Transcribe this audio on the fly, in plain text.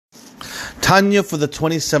Tanya for the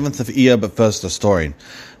 27th of Iyar, but first the story.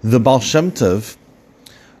 The Baal Shem Tov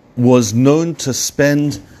was known to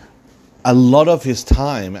spend a lot of his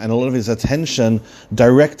time and a lot of his attention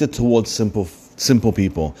directed towards simple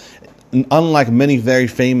people. Unlike many very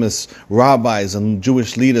famous rabbis and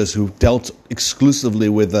Jewish leaders who dealt exclusively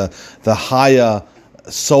with the higher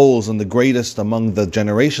souls and the greatest among the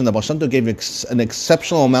generation, the Baal Shem Tov gave an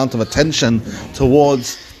exceptional amount of attention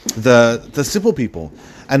towards the simple people.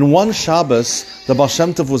 And one Shabbos, the Baal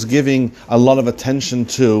Shem Tov was giving a lot of attention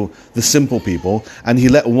to the simple people, and he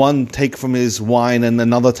let one take from his wine and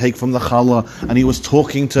another take from the challah, and he was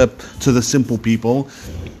talking to the simple people.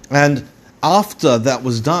 And after that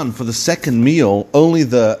was done, for the second meal, only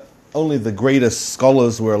the greatest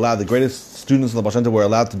scholars were allowed, the greatest students of the Baal Shem Tov were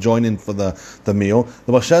allowed to join in for the meal.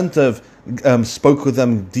 The Baal Shem Tov spoke with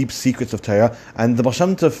them deep secrets of Torah, and the Baal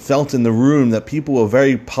Shem Tov felt in the room that people were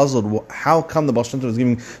very puzzled. How come the Baal Shem Tov was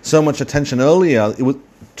giving so much attention earlier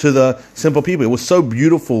to the simple people? It was so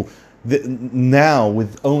beautiful that now,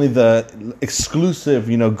 with only the exclusive,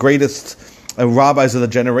 greatest rabbis of the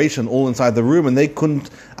generation all inside the room, and they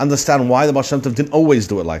couldn't understand why the Baal Shem Tov didn't always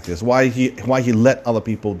do it like this. Why he let other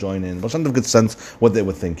people join in. Baal Shem Tov could sense what they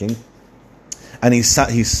were thinking. And he said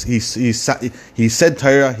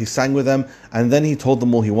Torah, he sang with them, and then he told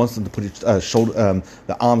them all he wants them to put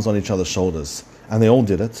the arms on each other's shoulders. And they all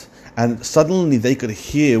did it. And suddenly they could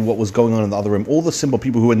hear what was going on in the other room. All the simple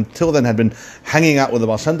people who until then had been hanging out with the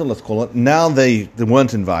Baal Shem Tov, let's call it, now they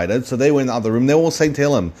weren't invited, so they were in the other room. They were all saying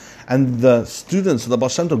Tehillim. And the students of the Baal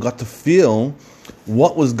Shem Tov got to feel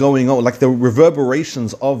what was going on, like the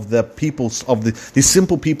reverberations of the people's, of these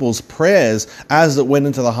simple people's prayers as it went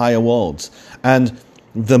into the higher worlds. And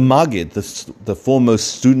the Maggid, the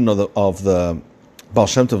foremost student of the Baal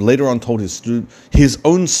Shem Tov, later on told his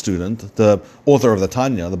own student, the author of the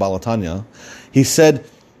Tanya, the Baal Tanya, he said,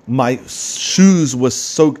 my shoes were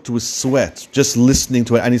soaked with sweat just listening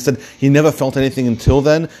to it. And he said he never felt anything until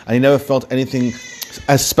then, and he never felt anything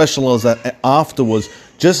as special as that afterwards,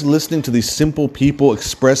 just listening to these simple people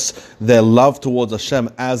express their love towards Hashem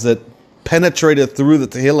as it penetrated through the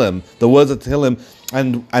Tehillim, the words of Tehillim,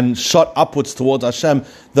 and shot upwards towards Hashem.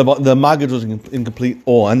 The Maggid was in complete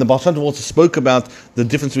awe. And the Baal Shem Tov also spoke about the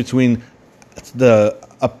difference between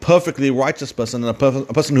a perfectly righteous person and a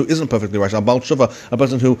person who isn't perfectly righteous, a Baal Tshuva, a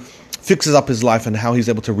person who fixes up his life, and how he's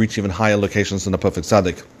able to reach even higher locations than a perfect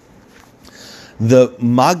tzaddik. The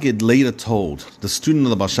Maggid later told, the student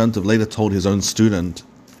of the Baal Shem Tov later told his own student,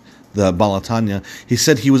 the Baal Tanya, he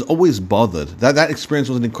said he was always bothered. That experience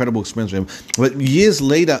was an incredible experience for him. But years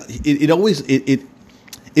later, it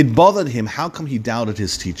bothered him. How come he doubted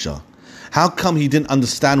his teacher? How come he didn't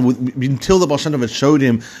understand until the Baal Shem Tov had showed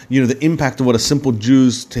him, the impact of what a simple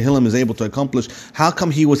Jew's Tehillim is able to accomplish? How come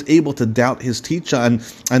he was able to doubt his teacher and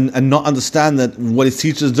not understand that what his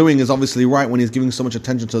teacher is doing is obviously right when he's giving so much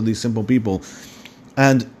attention to these simple people?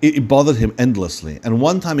 And it bothered him endlessly. And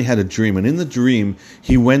one time he had a dream, and in the dream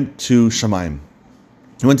he went to Shemaim.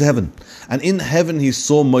 He went to heaven. And in heaven he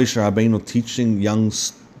saw Moshe Rabbeinu teaching young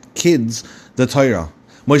kids the Torah.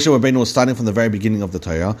 Moshe Rabbeinu was starting from the very beginning of the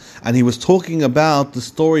Torah, and he was talking about the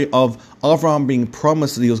story of Avraham being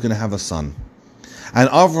promised that he was going to have a son. And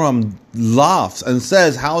Avraham laughs and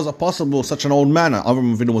says, how is it possible, such an old man?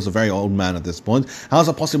 Avraham Avinu was a very old man at this point. How is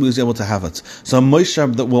it possible he was able to have it? So Moshe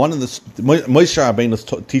Rabbeinu is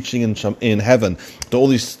teaching in heaven to all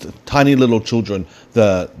these tiny little children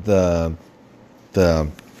the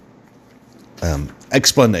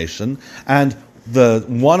explanation. And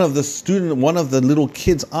one of the little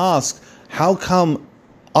kids asked, how come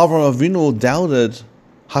Avraham Avinu doubted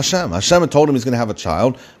Hashem? Hashem had told him he's going to have a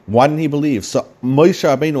child. Why didn't he believe? So Moshe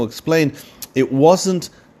Rabbeinu explained, it wasn't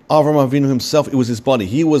Avraham Avinu himself, it was his body.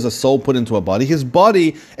 He was a soul put into a body. His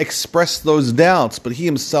body expressed those doubts, but he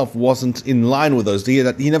himself wasn't in line with those. He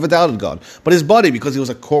never doubted God. But his body, because he was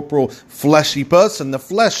a corporal, fleshy person, the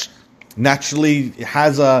flesh naturally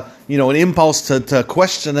has an impulse to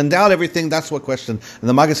question and doubt everything. That's what questioned. And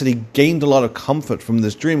the Maggid said he gained a lot of comfort from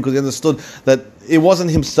this dream because he understood that it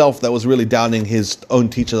wasn't himself that was really doubting his own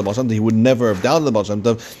teacher, the Baal Shem Tov. He would never have doubted the Baal Shem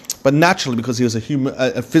Tov, but naturally, because he was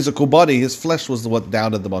a physical body, his flesh was what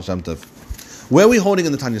doubted the Baal Shem Tov. Where are we holding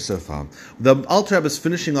in the Tanya so far? The Alter Rebbe is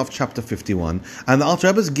finishing off chapter 51, and the Alter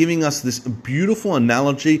Rebbe is giving us this beautiful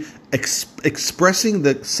analogy expressing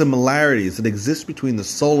the similarities that exist between the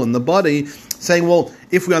soul and the body, saying, well,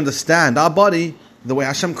 if we understand our body, the way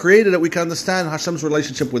Hashem created it, we can understand Hashem's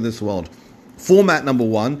relationship with this world. Format number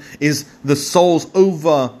one is the soul's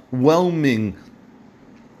overwhelming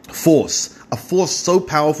force. A force so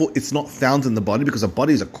powerful it's not found in the body, because a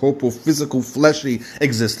body is a corporal, physical, fleshy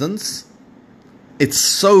existence. it's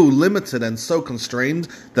so limited and so constrained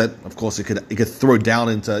that, of course, it could throw down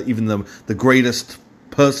into even the greatest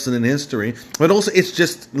person in history, but also it's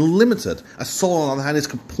just limited. A soul, on the other hand, is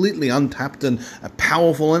completely untapped and a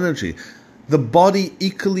powerful energy. The body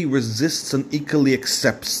equally resists and equally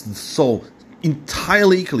accepts the soul,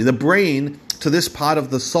 entirely equally. The brain, to this part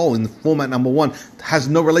of the soul in the format number 1, has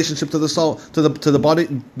no relationship to the soul, to the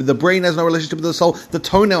body. The brain has no relationship to the soul. The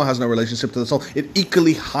toenail has no relationship to the soul. It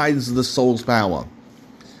equally hides the soul's power.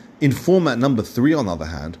 In format number 3, on the other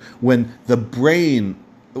hand, when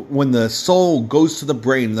the soul goes to the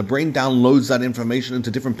brain downloads that information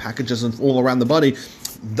into different packages and all around the body,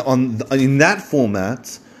 in that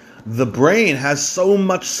format, the brain has so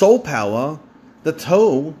much soul power, the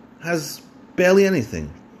toe has barely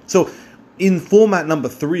anything. So, in format number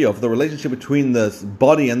 3 of the relationship between the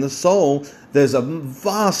body and the soul, there's a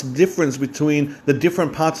vast difference between the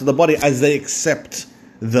different parts of the body as they accept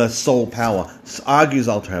the soul power. Argues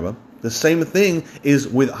Alter Rebbe, the same thing is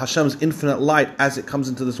with Hashem's infinite light as it comes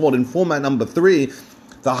into this world. In format number 3,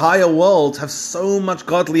 the higher worlds have so much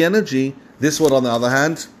godly energy. This world, on the other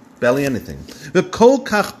hand, barely anything. The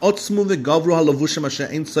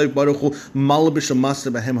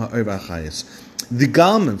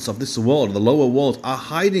garments of this world, the lower world, are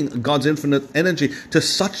hiding God's infinite energy to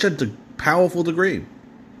such a powerful degree.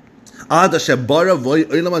 To such a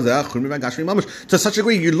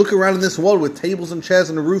degree, you look around in this world with tables and chairs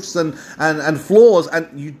and roofs and floors, and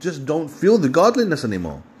you just don't feel the godliness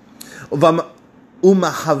anymore. And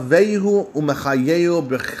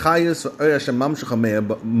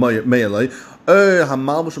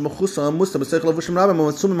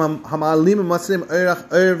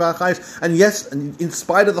yes, in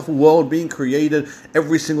spite of the world being created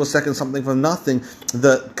every single second, something from nothing,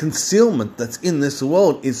 the concealment that's in this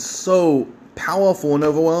world is so powerful and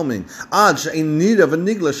overwhelming. To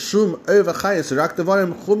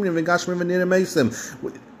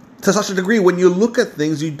such a degree, when you look at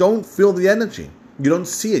things, you don't feel the energy. You don't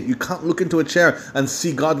see it. You can't look into a chair and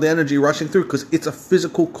see godly energy rushing through because it's a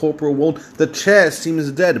physical, corporeal world. The chair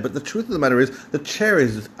seems dead, but the truth of the matter is the chair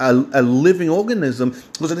is a living organism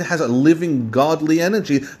because it has a living, godly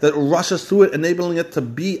energy that rushes through it, enabling it to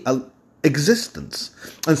be an existence.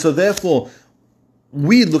 And so therefore,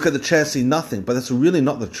 we look at the chair, see nothing, but that's really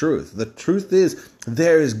not the truth. The truth is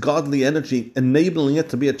there is godly energy enabling it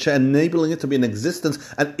to be a chair, enabling it to be an existence.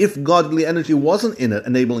 And if godly energy wasn't in it,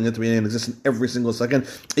 enabling it to be an existence every single second,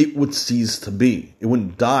 it would cease to be. It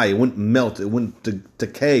wouldn't die, it wouldn't melt, it wouldn't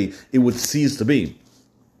decay, it would cease to be.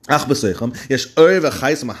 And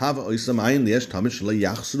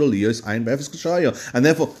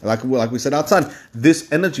therefore, like we said outside, this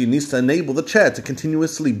energy needs to enable the chair to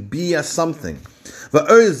continuously be as something.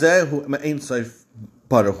 This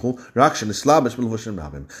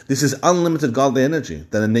is unlimited godly energy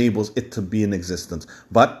that enables it to be an existence.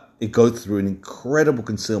 But it goes through an incredible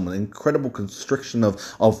concealment, incredible constriction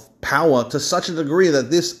of power to such a degree that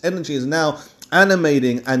this energy is now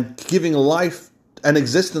animating and giving life and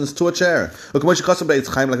existence to a chair. Like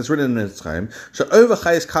it's written in Eitz Chaim,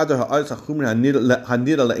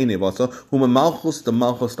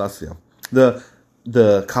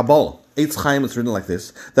 the Kabbalah, Eitz Chaim, is written like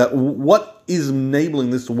this, that what is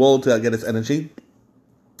enabling this world to get its energy?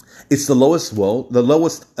 It's the lowest world,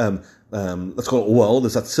 let's call it world.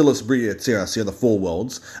 There's Atzilus, Bria, Yetzirah, Asiyah, the 4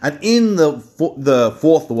 worlds. And in the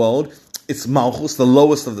 4th world, it's Malchus, the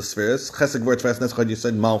lowest of the spheres. Chesed, Gvur, Tveres, Netzchad, you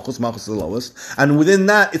said Malchus is the lowest. And within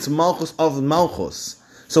that, it's Malchus of Malchus.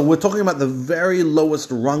 So we're talking about the very lowest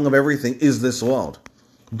rung of everything is this world.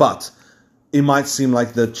 But it might seem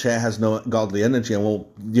like the chair has no godly energy, and well,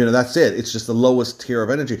 that's it. It's just the lowest tier of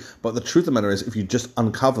energy. But the truth of the matter is, if you just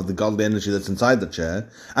uncover the godly energy that's inside the chair,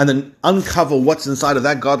 and then uncover what's inside of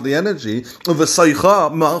that godly energy,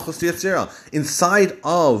 inside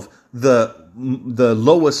of the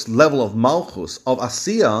lowest level of Malchus, of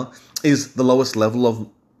Asiyah, is the lowest level of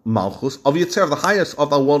Malchus, of Yetzirah, the highest of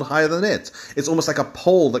the world higher than it. It's almost like a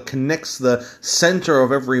pole that connects the center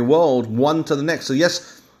of every world, one to the next. So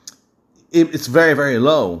yes, it's very, very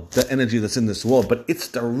low, the energy that's in this world, but it's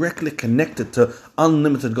directly connected to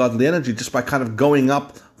unlimited godly energy just by kind of going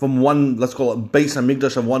up from one, let's call it base and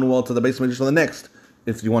Migdash of one world to the base and Migdash of the next,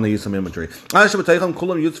 if you want to use some imagery. And if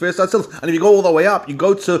you go all the way up, you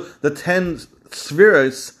go to the 10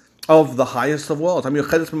 spheres of the highest of worlds,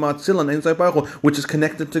 which is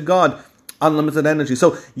connected to God. Unlimited energy.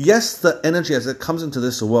 So yes, the energy as it comes into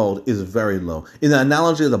this world is very low. In the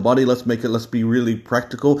analogy of the body, let's be really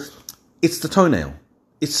practical. It's the toenail.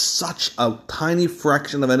 It's such a tiny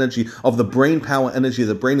fraction of energy, of the brain power energy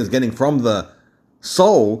the brain is getting from the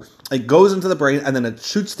soul, it goes into the brain and then it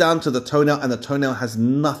shoots down to the toenail, and the toenail has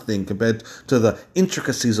nothing compared to the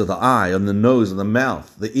intricacies of the eye and the nose and the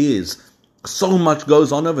mouth, the ears. So much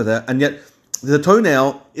goes on over there, and yet the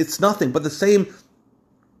toenail, it's nothing. But the same,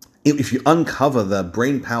 if you uncover the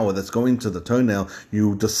brain power that's going to the toenail,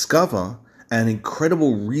 you discover an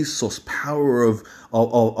incredible resource, power of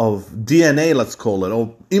DNA, let's call it,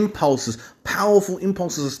 or impulses, powerful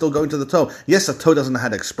impulses are still going to the toe. Yes, the toe doesn't know how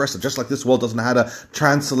to express it, just like this world doesn't know how to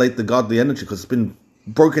translate the godly energy because it's been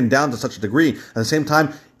broken down to such a degree. At the same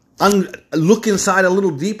time, look inside a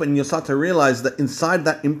little deeper and you'll start to realize that inside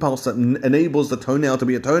that impulse that enables the toenail to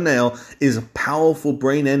be a toenail is a powerful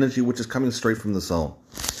brain energy which is coming straight from the soul.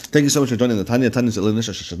 Thank you so much for joining the Tanya. Tanya's a little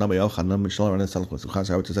niche. She's not and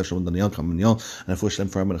for Shem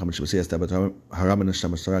for and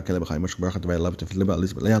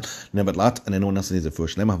anyone else needs it for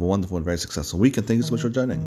Shem. Have a wonderful and very successful week, and thank you so much for joining.